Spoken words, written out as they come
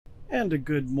And a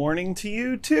good morning to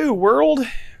you too, world.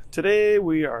 Today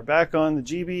we are back on the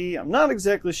GB. I'm not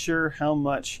exactly sure how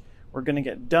much we're going to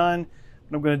get done,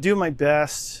 but I'm going to do my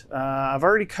best. I've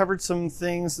already covered some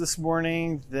things this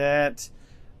morning that,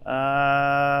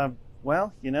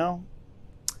 well, you know,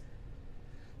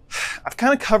 I've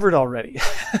kind of covered already.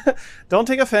 Don't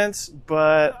take offense,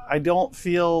 but I don't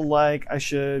feel like I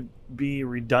should be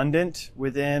redundant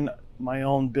within my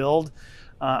own build.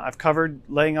 I've covered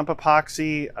laying up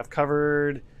epoxy. I've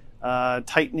covered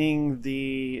tightening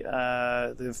the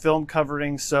film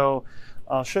covering. So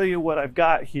I'll show you what I've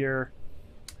got here.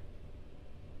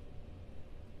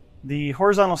 The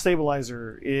horizontal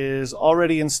stabilizer is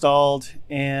already installed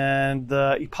and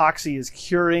the epoxy is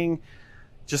curing.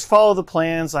 Just follow the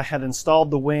plans. I had installed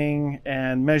the wing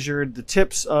and measured the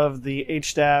tips of the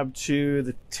H-stab to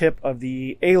the tip of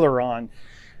the aileron.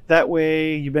 That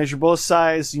way you measure both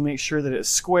sides, you make sure that it's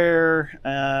square,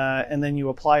 and then you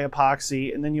apply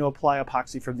epoxy, and then you apply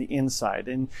epoxy from the inside.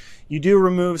 And you do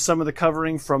remove some of the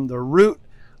covering from the root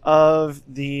of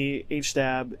the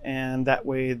H-stab, and that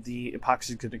way the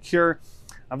epoxy is going to cure.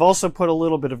 I've also put a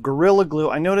little bit of Gorilla Glue.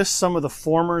 I noticed some of the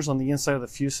formers on the inside of the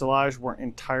fuselage weren't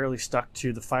entirely stuck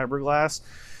to the fiberglass.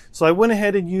 So I went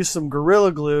ahead and used some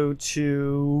Gorilla Glue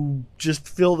to just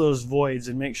fill those voids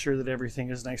and make sure that everything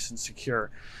is nice and secure.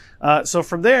 So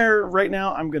from there, right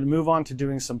now, I'm going to move on to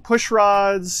doing some push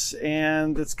rods,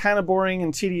 and it's kind of boring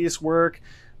and tedious work,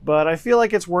 but I feel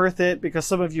like it's worth it because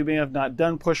some of you may have not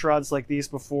done push rods like these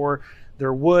before.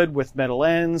 They're wood with metal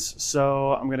ends,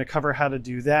 so I'm going to cover how to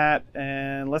do that,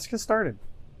 and let's get started.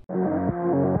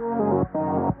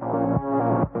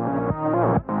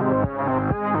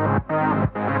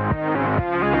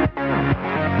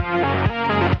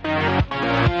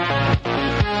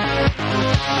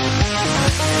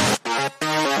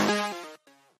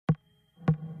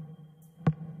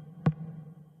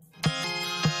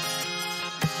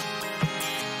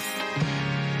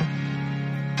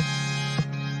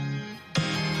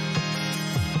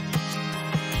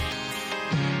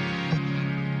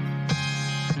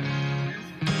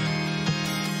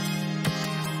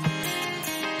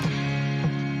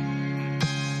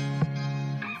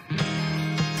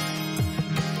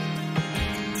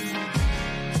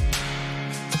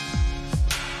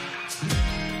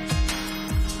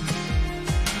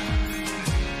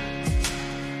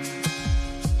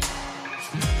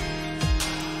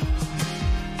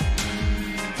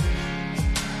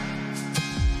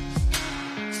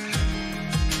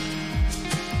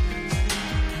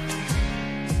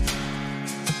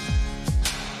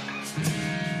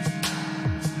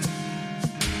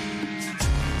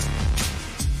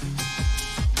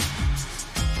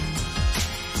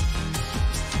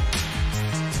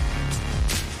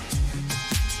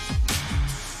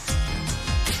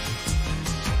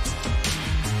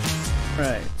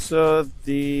 Right, so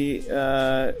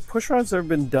the push rods have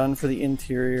been done for the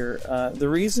interior. The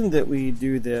reason that we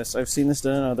do this, I've seen this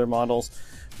done in other models.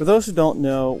 For those who don't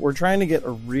know, we're trying to get a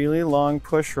really long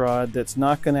push rod that's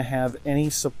not going to have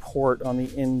any support on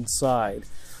the inside.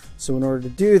 So in order to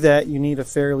do that, you need a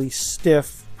fairly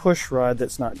stiff push rod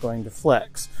that's not going to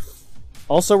flex.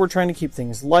 Also, we're trying to keep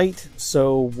things light,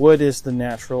 so wood is the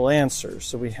natural answer.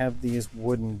 So we have these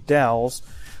wooden dowels.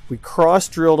 We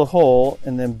cross-drilled a hole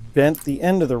and then bent the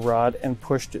end of the rod and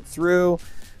pushed it through,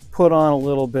 put on a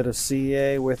little bit of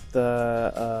CA with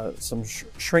some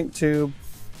shrink tube,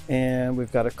 and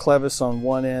we've got a clevis on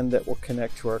one end that will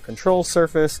connect to our control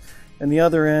surface, and the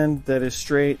other end that is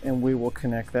straight, and we will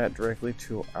connect that directly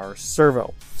to our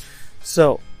servo.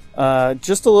 So,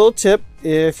 just a little tip,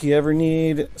 if you ever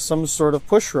need some sort of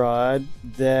push rod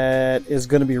that is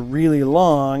going to be really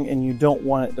long and you don't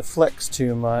want it to flex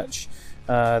too much,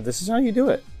 this is how you do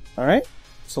it. All right,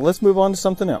 so let's move on to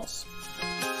something else.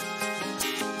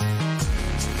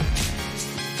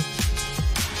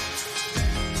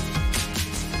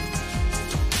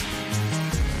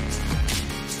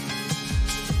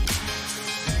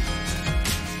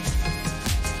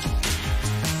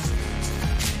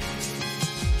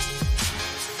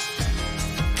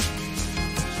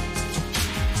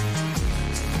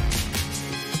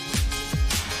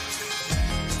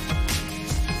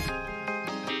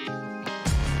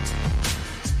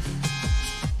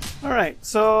 Alright,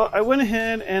 so I went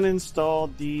ahead and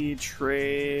installed the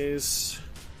trays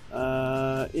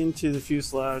into the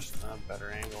fuselage. Better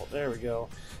angle, there we go.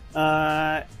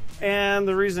 And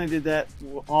the reason I did that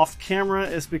off camera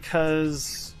is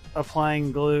because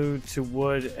applying glue to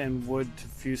wood and wood to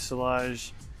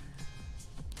fuselage,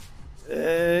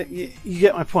 you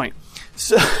get my point.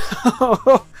 So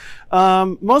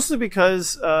Mostly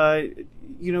because,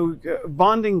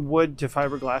 bonding wood to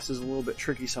fiberglass is a little bit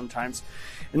tricky sometimes.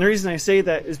 And the reason I say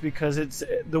that is because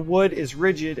the wood is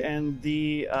rigid and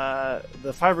the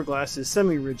fiberglass is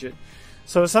semi-rigid.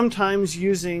 So sometimes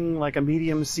using like a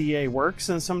medium CA works,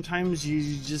 and sometimes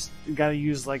you just gotta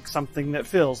use like something that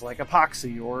fills, like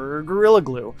epoxy or Gorilla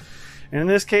Glue. And in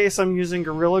this case, I'm using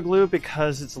Gorilla Glue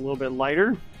because it's a little bit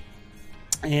lighter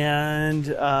and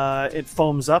it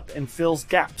foams up and fills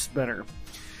gaps better.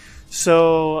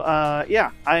 So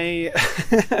yeah, I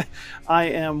I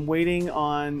am waiting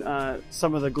on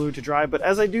some of the glue to dry, but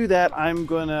as I do that, I'm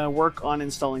gonna work on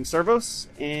installing servos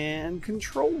and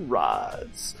control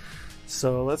rods.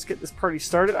 So let's get this party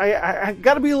started. I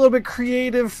got to be a little bit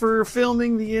creative for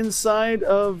filming the inside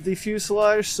of the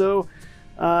fuselage, so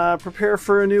prepare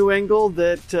for a new angle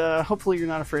that hopefully you're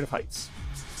not afraid of heights.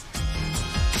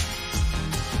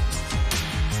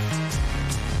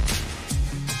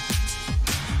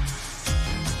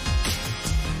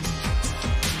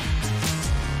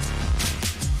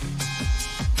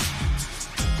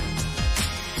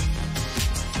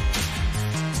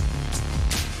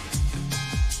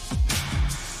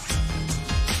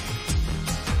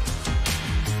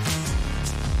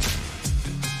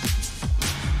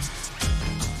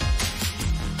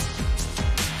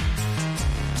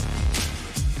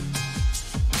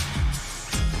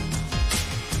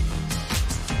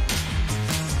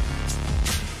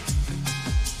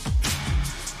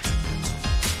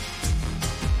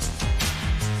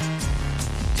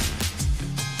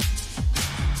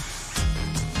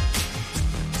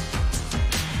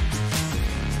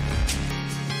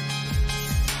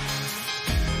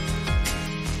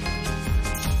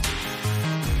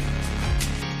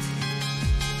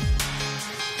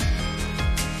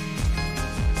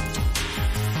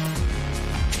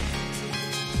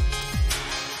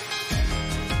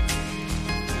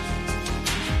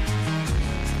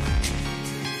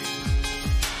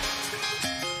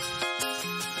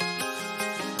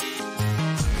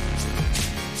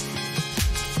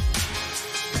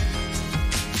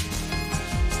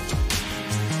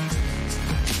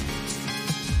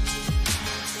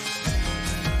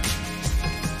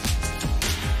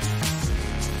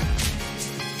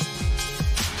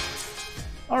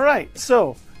 All right,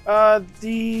 so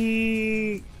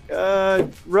the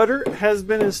rudder has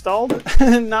been installed,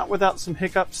 not without some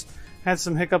hiccups. Had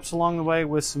some hiccups along the way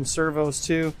with some servos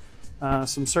too,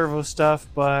 some servo stuff,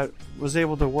 but was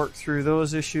able to work through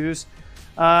those issues.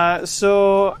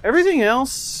 So everything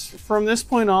else from this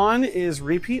point on is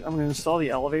repeat. I'm going to install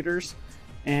the elevators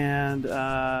and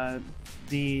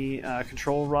the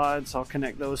control rods. I'll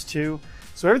connect those too.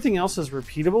 So everything else is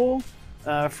repeatable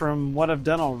from what I've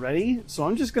done already. So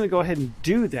I'm just going to go ahead and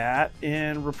do that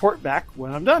and report back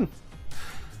when I'm done.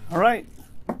 All right,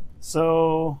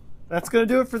 so that's going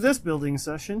to do it for this building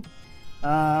session.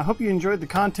 I hope you enjoyed the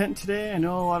content today. I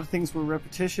know a lot of things were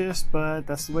repetitious, but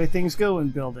that's the way things go in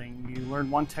building. You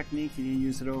learn one technique and you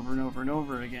use it over and over and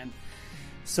over again.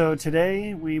 So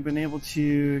today we've been able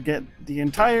to get the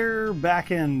entire back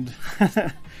end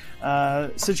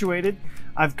situated.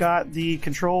 I've got the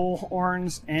control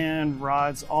horns and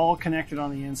rods all connected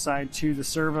on the inside to the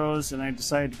servos, and I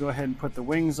decided to go ahead and put the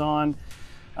wings on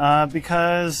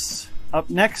because up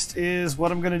next is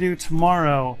what I'm going to do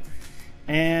tomorrow.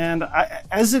 And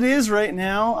as it is right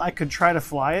now, I could try to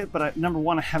fly it, but number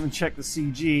one, I haven't checked the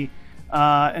CG,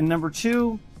 and number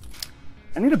two,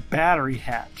 I need a battery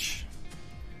hatch,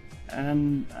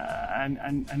 and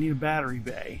I need a battery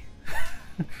bay.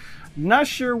 Not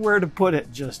sure where to put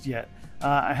it just yet.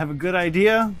 I have a good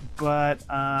idea, but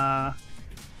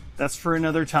that's for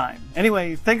another time.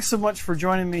 Anyway, thanks so much for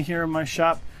joining me here in my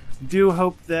shop. Do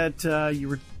hope that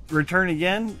you return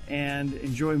again and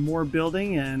enjoy more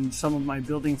building and some of my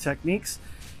building techniques.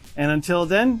 And until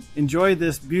then, enjoy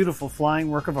this beautiful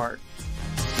flying work of art.